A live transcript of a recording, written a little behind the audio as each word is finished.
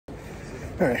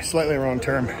All right, slightly wrong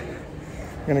term.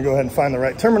 I'm gonna go ahead and find the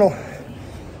right terminal.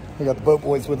 We got the boat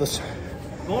boys with us.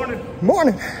 Morning.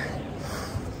 Morning.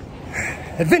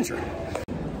 Adventure.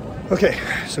 Okay,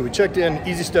 so we checked in,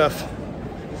 easy stuff.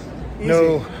 Easy.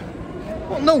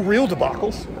 No real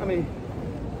debacles. I mean,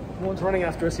 no one's running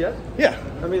after us yet. Yeah.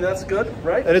 I mean, that's good,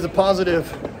 right? That is a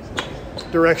positive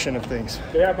direction of things.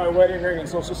 They have my wedding ring and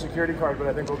social security card, but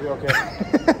I think we'll be okay.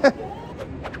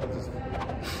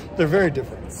 They're very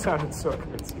different. It sounded so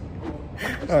crazy.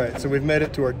 All right, so we've made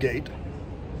it to our gate.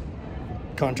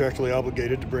 Contractually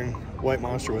obligated to bring White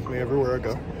Monster with me everywhere I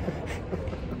go.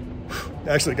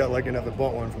 Actually got lucky enough and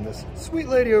bought one from this sweet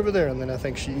lady over there, and then I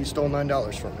think she stole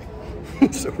 $9 from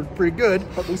me. So we're pretty good.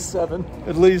 At least 7.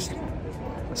 At least.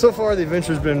 So far the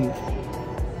adventure's been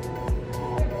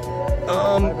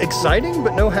exciting,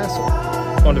 but no hassle.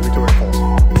 On to Victoria Falls.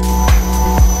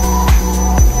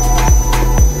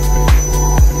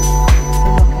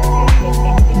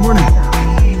 Good morning.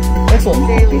 Excellent.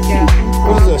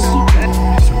 What is this?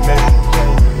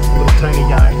 It's a little tiny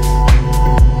guy.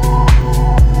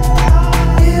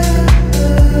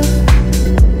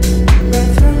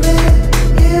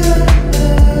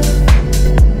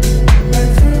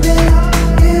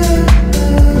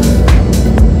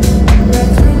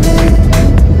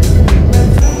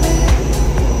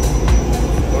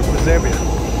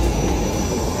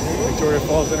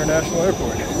 International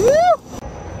Airport. Woo!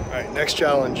 All right, next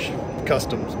challenge,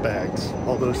 customs bags,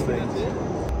 all those things.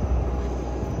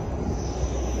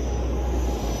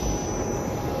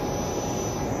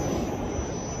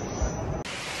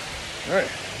 All right,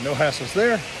 no hassles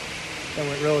there. That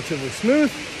went relatively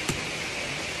smooth.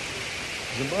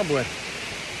 Zimbabwe.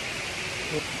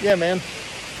 Yeah, man.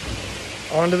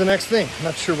 On to the next thing.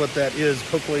 Not sure what that is.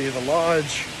 Hopefully the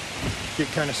lodge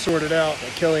get kind of sorted out.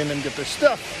 Like Kelly and them get their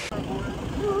stuff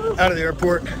out of the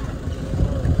airport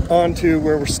onto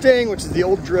where we're staying, which is the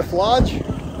Old Drift Lodge.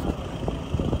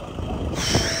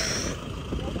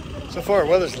 So far,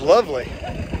 weather's lovely.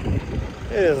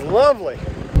 It is lovely.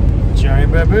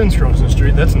 Giant baboons crossing the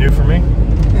street. That's new for me.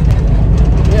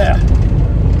 Yeah.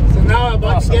 So now I'm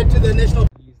about to get to the national.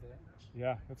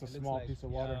 Yeah, it's a small piece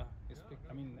of water.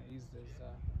 I mean,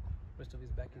 rest of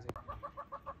his back is.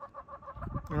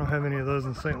 I don't have any of those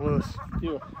in St. Louis.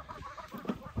 You.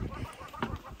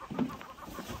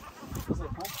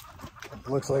 It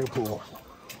looks like a pool.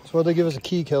 That's why they give us a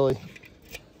key, Kelly.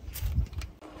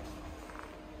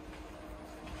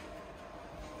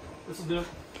 This'll do.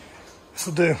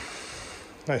 This'll do.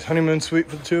 Nice honeymoon suite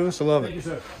for the two of us. I love it. Thank you,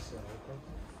 sir.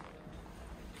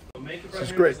 This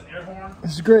is great.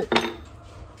 This is great.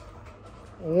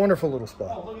 Wonderful little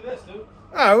spot. Oh, look at this, dude.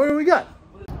 All right, what do we got?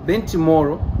 Then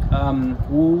tomorrow,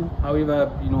 we'll,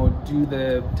 however, do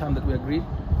the time that we agreed.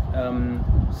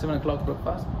 7 o'clock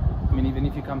breakfast. I mean, even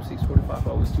if you come 6:45,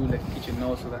 I will still let the kitchen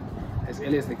know so that as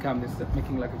early as they come, they start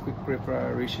making like a quick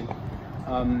preparation.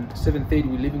 7:30,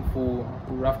 we're leaving for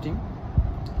rafting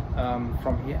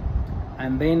from here,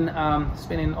 and then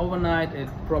spending overnight at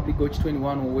probably Gorge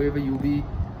 21 or wherever you'll be.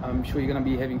 I'm sure you're gonna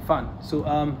be having fun. So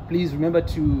please remember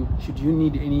to, should you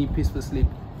need any peaceful sleep.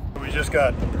 We just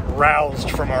got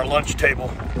roused from our lunch table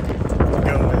to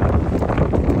go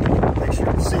and make sure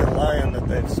to see a lion that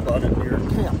they've spotted near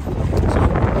camp. So,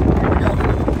 here we go.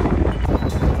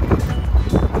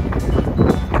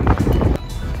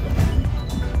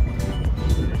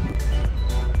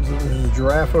 There's a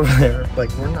giraffe over there.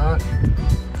 Like, we're not,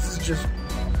 this is just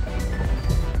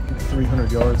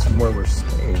 300 yards from where we're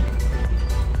staying.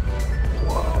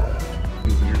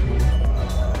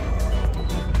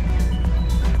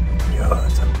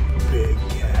 That's a big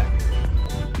cat.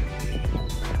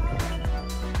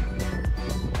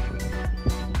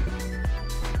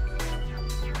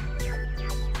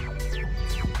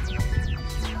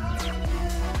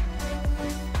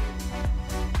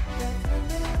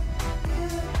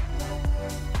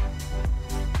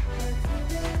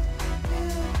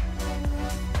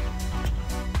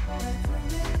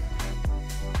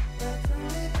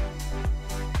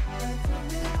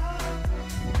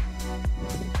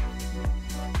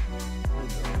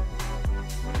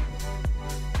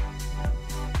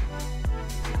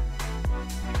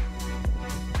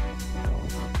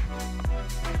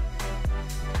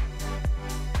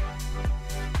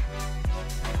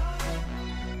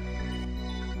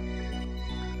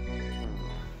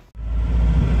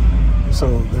 So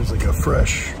there's like a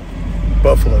fresh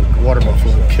buffalo, water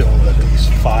buffalo kill that these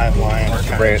 5 lions are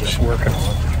kind of just working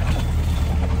on.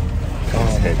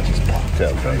 His head just popped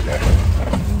up right there.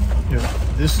 Yeah,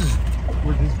 this is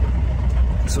where these.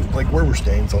 So like where we're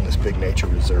staying is on this big nature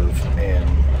reserve, and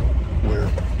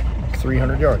we're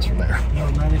 300 yards from there. No,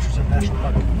 I'm not interested in National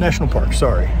Park. National Park,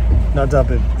 sorry. Not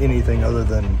up at anything other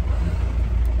than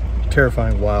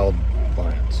terrifying wild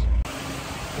lions.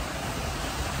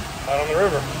 Out on the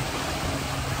river.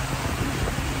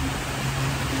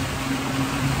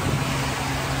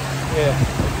 Yeah.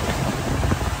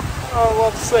 Oh,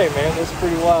 well, to say, man, it's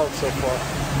pretty wild so far.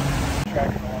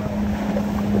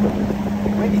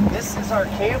 Wait, this is our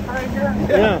camp right here?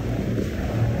 Yeah.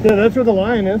 Yeah, that's where the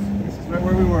lion is. This is right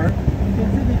where we were.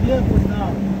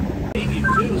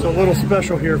 There's a little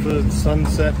special here for the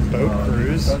sunset boat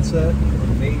cruise. Sunset.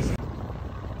 Amazing.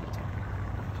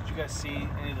 Did you guys see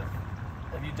any of the...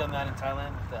 Have you done that in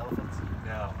Thailand with the elephants?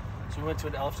 No. So we went to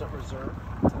an elephant reserve.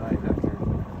 Tonight after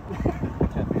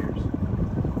 10 beers.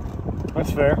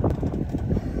 That's fair.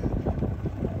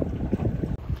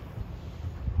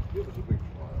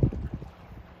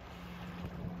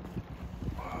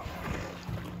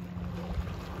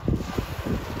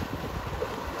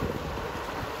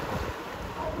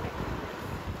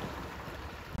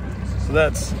 So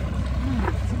that's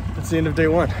the end of day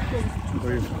one.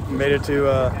 We've made it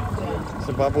to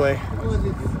Zimbabwe,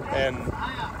 and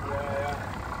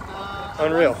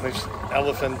unreal. There's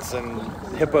elephants and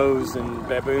hippos and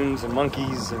baboons and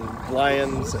monkeys and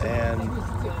lions and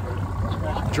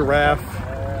giraffe,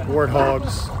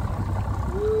 warthogs.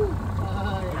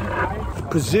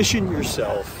 Position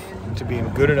yourself to be in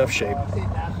good enough shape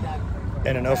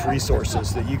and enough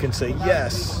resources that you can say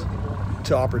yes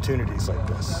to opportunities like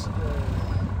this.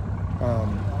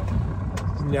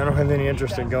 I don't have any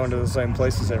interest in going to the same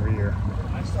places every year.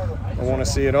 I want to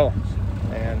see it all.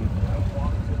 And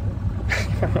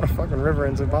I'm on a fucking river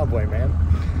in Zimbabwe, man.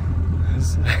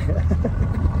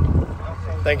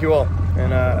 Thank you all.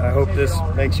 And I hope this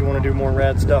makes you want to do more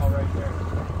rad stuff.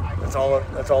 That's all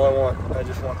I want. I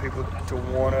just want people to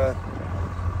want to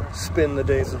spend the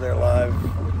days of their life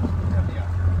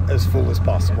as full as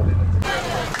possible.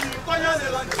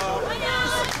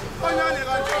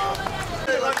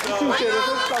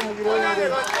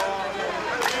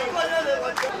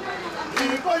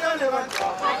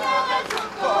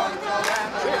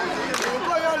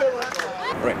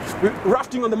 Right.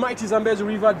 Rafting on the mighty Zambezi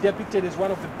River depicted as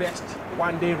one of the best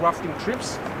one-day rafting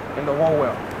trips in the whole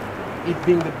world. It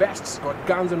being the best, it's got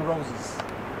Guns N' Roses,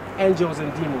 Angels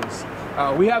and Demons.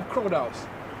 We have crocodiles.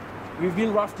 We've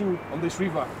been rafting on this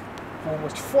river for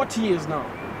almost 40 years now.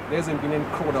 There hasn't been any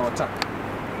crocodile attack.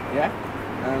 Yeah?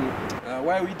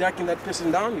 Why are we ducking that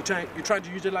person down? You try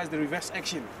to utilize the reverse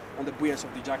action on the buoyancy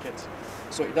of the jacket,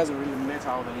 so it doesn't really matter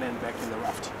how they land back in the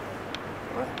raft.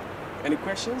 Right. Any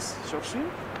questions? Short swim?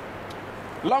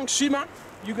 Long swimmer,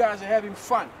 you guys are having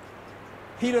fun.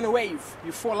 Hit on a wave,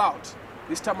 you fall out.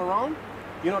 This time around,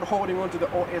 you're not holding on to the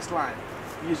OS line.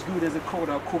 You're as good as a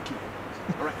crocodile cookie.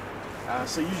 All right.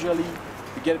 So usually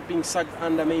you get it being sucked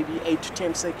under maybe 8 to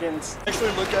 10 seconds.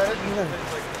 Actually look at it and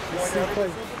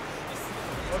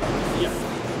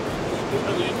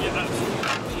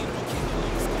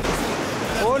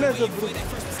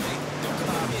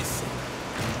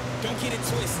Don't get it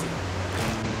twisted.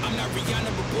 I'm not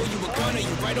Rihanna, but boy, you a gunner.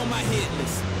 You right on my hit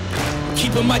list.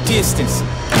 Keeping my distance,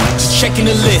 just checking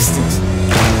the listings.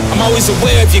 I'm always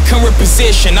aware of your current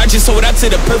position. I just hold out to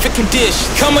the perfect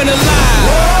condition. Coming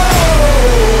alive.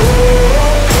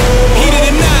 Heat of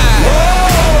the night.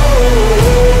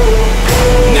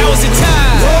 Now is the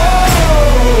time.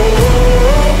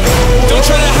 Don't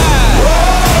try to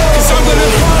hide, 'cause I'm gonna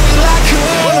party like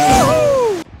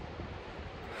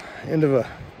a end of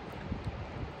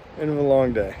a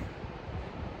long day.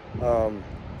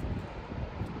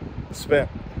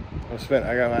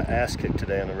 I got my ass kicked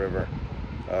today on the river.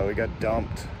 We got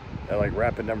dumped at like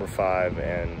rapid number 5,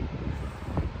 and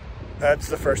that's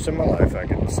the first in my life I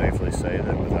can safely say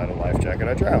that without a life jacket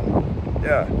I drowned.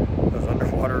 Yeah, I was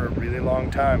underwater a really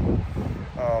long time.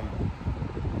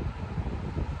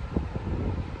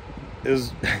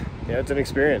 It's an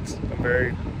experience.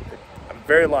 I'm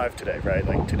very live today, right?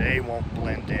 Like today won't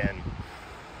blend in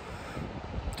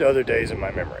to other days in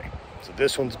my memory. So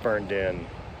this one's burned in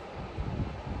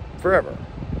forever.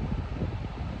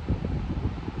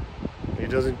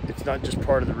 It's not just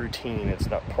part of the routine. It's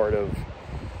not part of,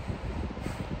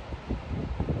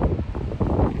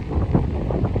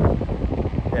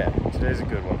 yeah, today's a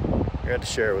good one. We got to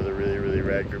share it with a really, really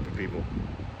rad group of people.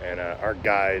 And our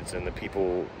guides and the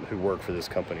people who work for this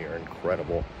company are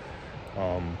incredible.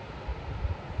 And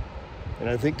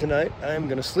I think tonight I'm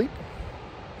gonna sleep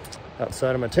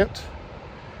outside of my tent.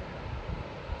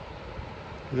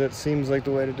 That seems like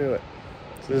the way to do it.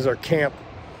 So this is our camp.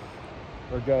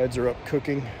 Our guides are up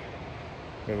cooking.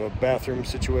 We have a bathroom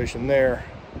situation there.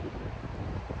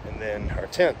 And then our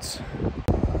tents.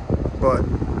 but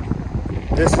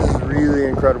this is really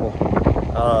incredible.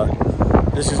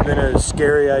 This has been a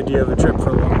scary idea of a trip for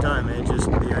a long time, man. Just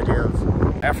the idea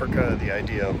of Africa, the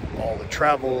idea of all the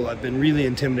travel. I've been really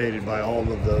intimidated by all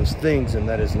of those things, and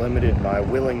that has limited my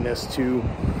willingness to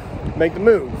make the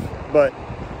move. But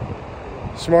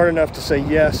smart enough to say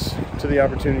yes to the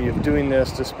opportunity of doing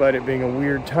this despite it being a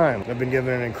weird time. I've been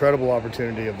given an incredible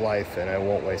opportunity of life, and I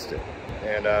won't waste it.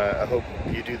 And I hope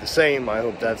you do the same. I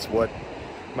hope that's what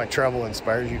my travel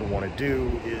inspires you to want to do,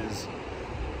 is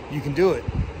you can do it.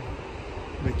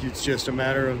 Like, it's just a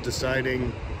matter of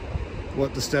deciding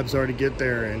what the steps are to get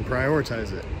there and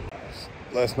prioritize it.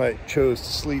 Last night chose to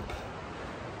sleep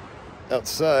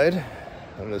outside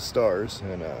under the stars,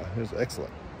 and it was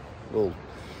excellent. A little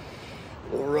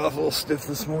rough, a little stiff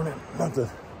this morning. Not the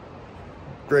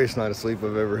greatest night of sleep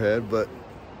I've ever had, but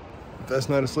the best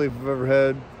night of sleep I've ever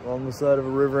had on the side of a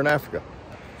river in Africa.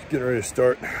 Just getting ready to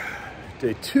start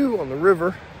day 2 on the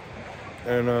river,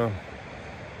 and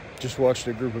just watched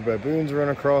a group of baboons run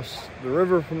across the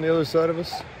river from the other side of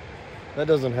us. That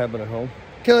doesn't happen at home.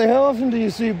 Kelly, how often do you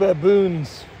see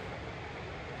baboons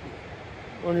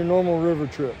on your normal river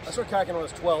trips? I started kayaking when I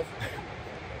was 12.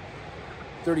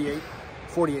 38,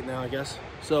 48 now, I guess.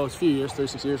 So it's a few years,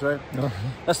 36 years, right? No.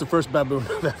 That's the first baboon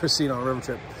I've ever seen on a river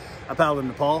trip. I paddled in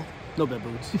Nepal, no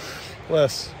baboons.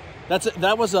 Less. That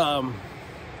was a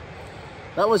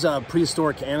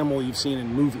prehistoric animal you've seen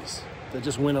in movies that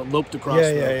just loped across.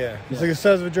 Yeah. It's like the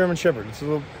size of a German Shepherd. It's a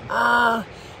little. I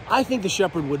think the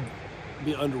Shepherd would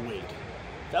be underweight.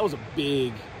 That was a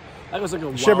big. That was like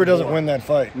a. Shepherd doesn't win that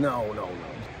fight. No.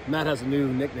 Matt has a new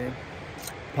nickname.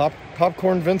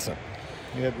 Popcorn Vincent.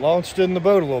 He had launched in the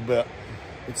boat a little bit.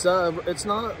 It's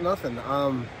not nothing.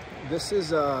 This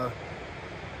is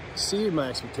exceeded my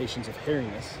expectations of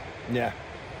hairiness. Yeah.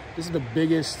 This is the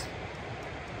biggest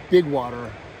big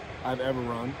water I've ever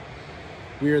run.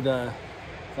 We are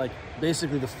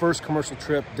basically the first commercial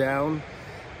trip down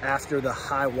after the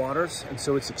high waters, and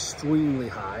so it's extremely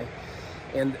high.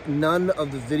 And none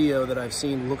of the video that I've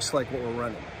seen looks like what we're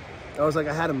running.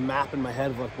 I had a map in my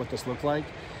head of what this looked like,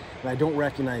 and I don't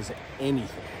recognize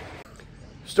anything.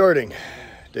 Starting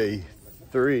day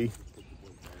 3.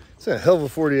 It's a hell of a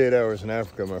 48 hours in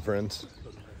Africa, my friends.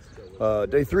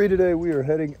 Day 3 today, we are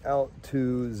heading out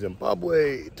to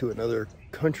Zimbabwe, to another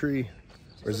country,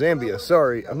 or Zambia,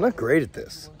 sorry, I'm not great at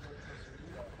this.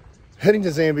 Heading to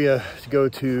Zambia to go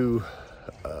to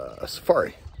a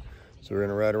safari. So we're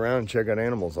gonna ride around and check out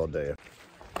animals all day.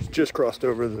 Just crossed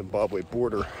over the Zimbabwe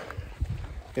border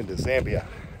into Zambia.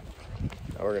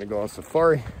 Now we're gonna go on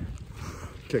safari,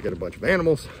 check out a bunch of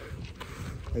animals.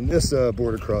 And this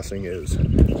border crossing is,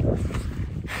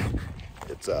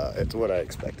 it's what I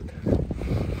expected.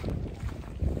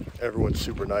 Everyone's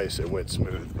super nice, it went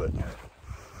smooth, but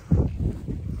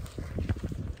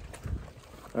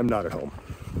I'm not at home.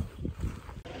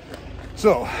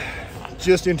 So,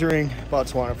 just entering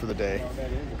Botswana for the day,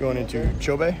 going into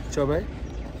Chobe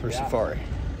for safari.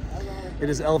 It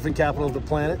is elephant capital of the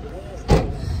planet.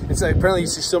 It's like, apparently you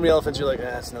see so many elephants, you're like,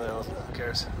 it's another elephant, who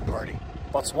cares? Party.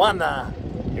 Botswana!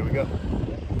 Here we go.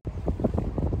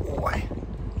 Boy,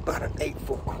 about an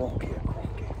 8-foot cronk here,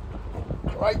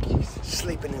 Crikey,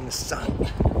 sleeping in the sun.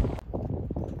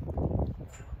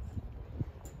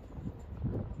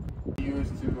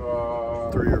 Used to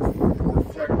 3 or 4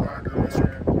 check back.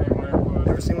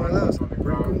 Never seen one of those. Pretty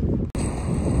cool.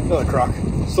 Another croc,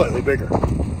 slightly bigger.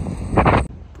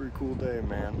 Pretty cool day,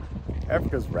 man.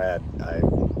 Africa's rad.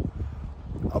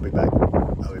 I'll be back.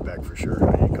 I'll be back for sure.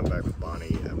 I need to come back with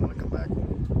Bonnie. I want to come back.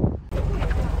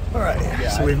 All right,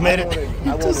 so we've made it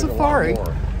to safari.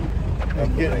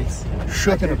 I'm getting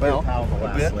shooken about a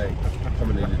bit. We're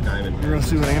gonna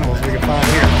see what animals we can find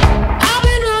here. I've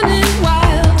been running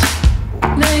wild.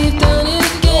 Now you've done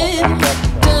it again.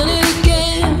 Done it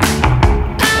again.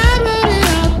 I wrote it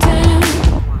all down.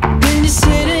 When you're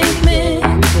sitting,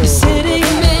 man. You're sitting,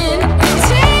 man. You're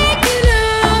taking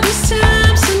all this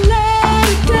time, so let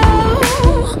it go.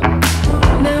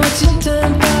 Now it's your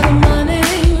turn for the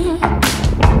money.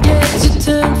 Yeah, it's your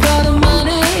turn for the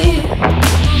money.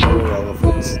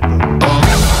 Elephants.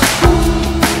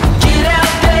 Get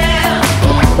out there.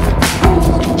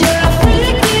 You're a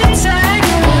freaking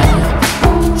tiger.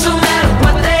 No matter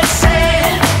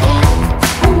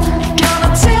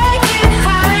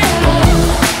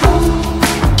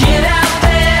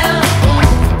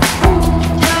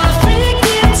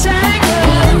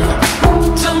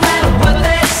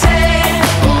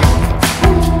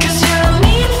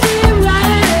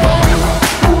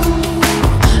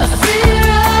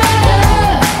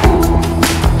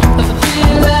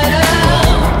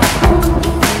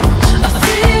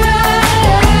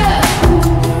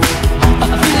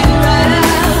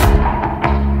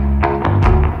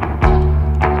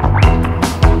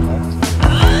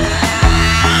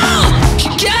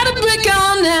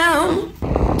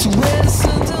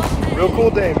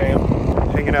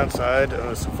inside of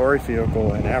a safari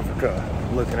vehicle in Africa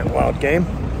looking at wild game.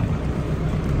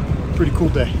 Pretty cool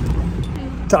day.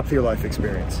 Top of your life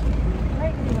experience.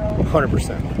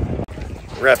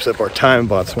 100%. Wraps up our time in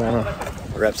Botswana.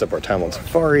 Wraps up our time on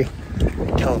safari.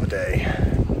 Hell of a day.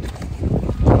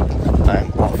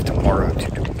 I'm off tomorrow to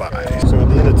Dubai. So at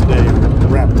the end of today, we're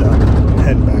wrapped up,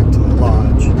 heading back to the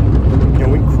lodge. You know,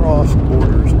 we crossed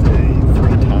borders today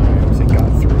 3 times and got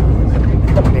through. And then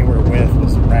the company we're with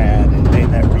was rad and made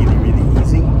that really, really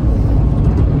easy.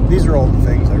 These are all the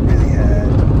things I really had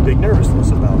big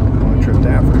nervousness about on a trip to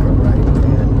Africa, right?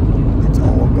 And it's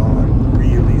all gone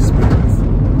really smooth.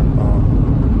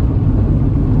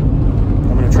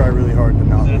 I'm going to try really hard to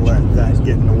not let that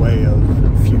get in the way of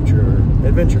future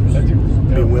adventures.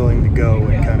 Be willing to go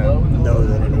and kind of know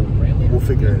that we'll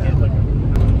figure it out.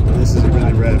 This is a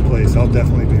really rad place. I'll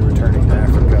definitely be returning to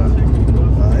Africa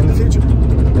in the future.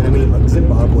 And I mean, like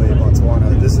Zimbabwe,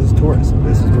 Botswana, this is tourism.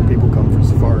 This is where people come for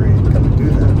safari and come and do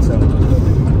that. So